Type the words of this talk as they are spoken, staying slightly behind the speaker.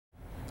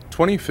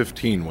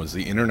2015 was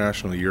the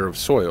International Year of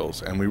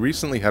Soils, and we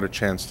recently had a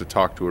chance to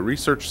talk to a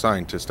research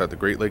scientist at the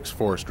Great Lakes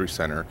Forestry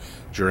Center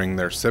during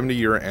their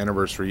 70-year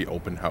anniversary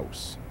open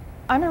house.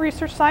 I'm a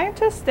research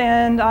scientist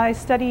and I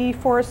study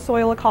forest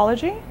soil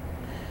ecology.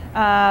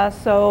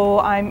 So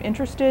I'm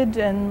interested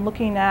in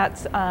looking at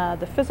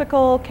the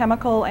physical,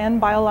 chemical,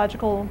 and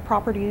biological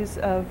properties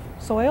of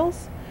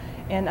soils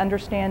and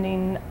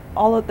understanding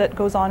all that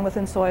goes on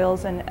within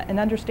soils and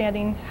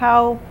understanding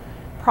how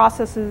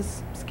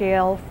processes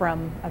scale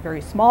from a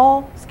very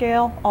small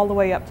scale all the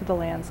way up to the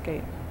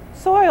landscape.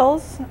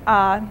 Soils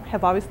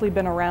have obviously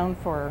been around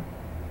for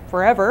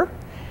forever,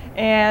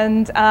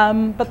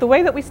 but the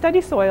way that we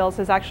study soils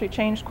has actually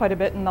changed quite a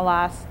bit in the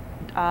last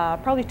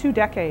probably 2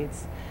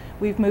 decades.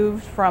 We've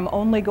moved from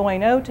only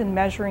going out and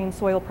measuring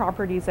soil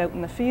properties out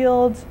in the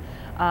fields.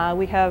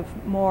 We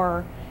have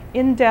more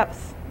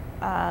in-depth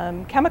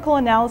chemical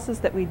analysis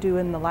that we do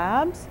in the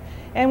labs.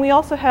 And we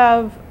also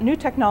have new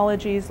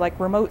technologies like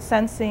remote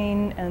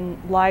sensing and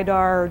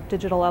LiDAR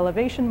digital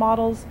elevation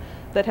models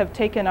that have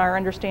taken our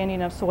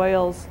understanding of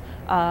soils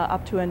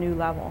up to a new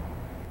level.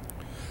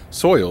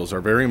 Soils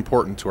are very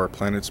important to our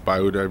planet's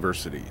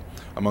biodiversity.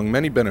 Among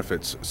many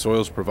benefits,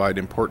 soils provide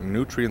important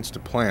nutrients to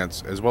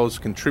plants as well as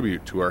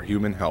contribute to our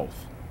human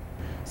health.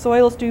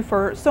 Soils do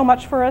so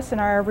much for us in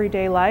our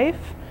everyday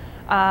life.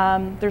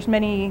 There's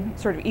many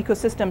sort of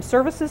ecosystem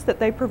services that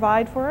they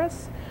provide for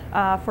us.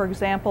 For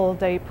example,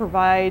 they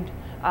provide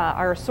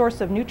our source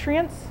of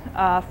nutrients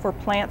for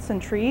plants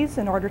and trees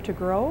in order to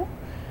grow.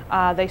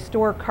 They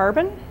store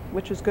carbon,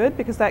 which is good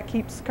because that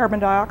keeps carbon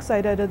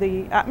dioxide out of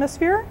the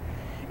atmosphere.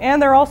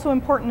 And they're also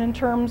important in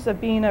terms of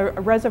being a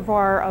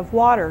reservoir of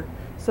water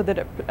so that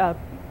it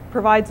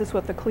provides us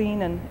with a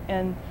clean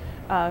and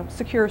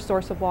secure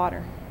source of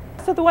water.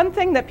 So the one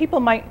thing that people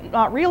might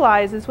not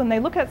realize is when they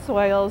look at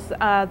soils,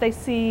 they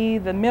see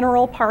the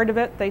mineral part of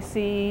it. They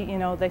see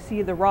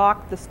the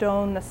rock, the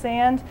stone, the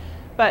sand,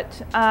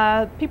 but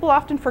people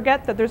often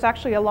forget that there's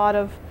actually a lot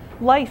of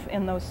life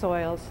in those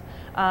soils.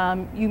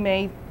 You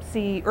may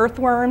see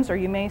earthworms or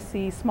you may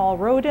see small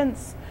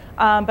rodents,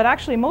 but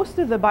actually most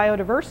of the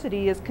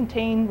biodiversity is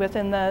contained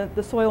within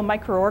the soil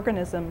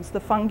microorganisms,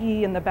 the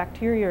fungi and the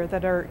bacteria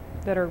that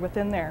are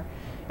within there.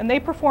 And they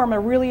perform a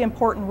really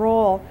important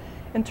role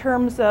in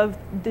terms of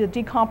the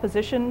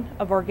decomposition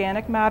of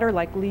organic matter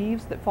like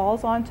leaves that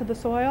falls onto the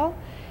soil.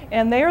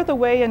 And they are the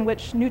way in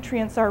which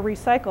nutrients are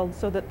recycled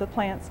so that the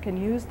plants can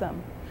use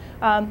them.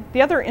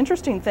 The other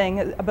interesting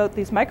thing about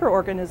these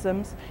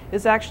microorganisms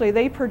is actually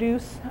they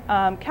produce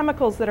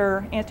chemicals that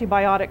are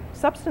antibiotic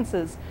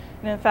substances.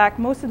 And in fact,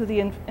 most of the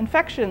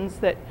infections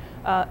that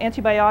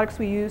antibiotics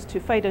we use to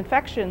fight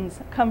infections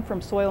come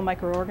from soil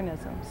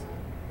microorganisms.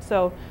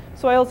 So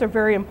soils are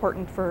very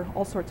important for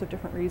all sorts of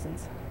different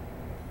reasons.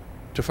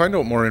 To find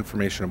out more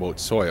information about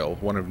soil,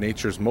 one of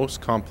nature's most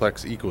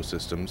complex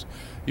ecosystems,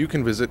 you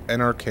can visit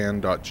nrcan.gc.ca.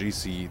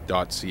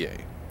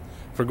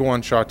 For Go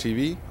on Shaw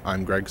TV,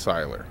 I'm Greg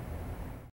Seiler.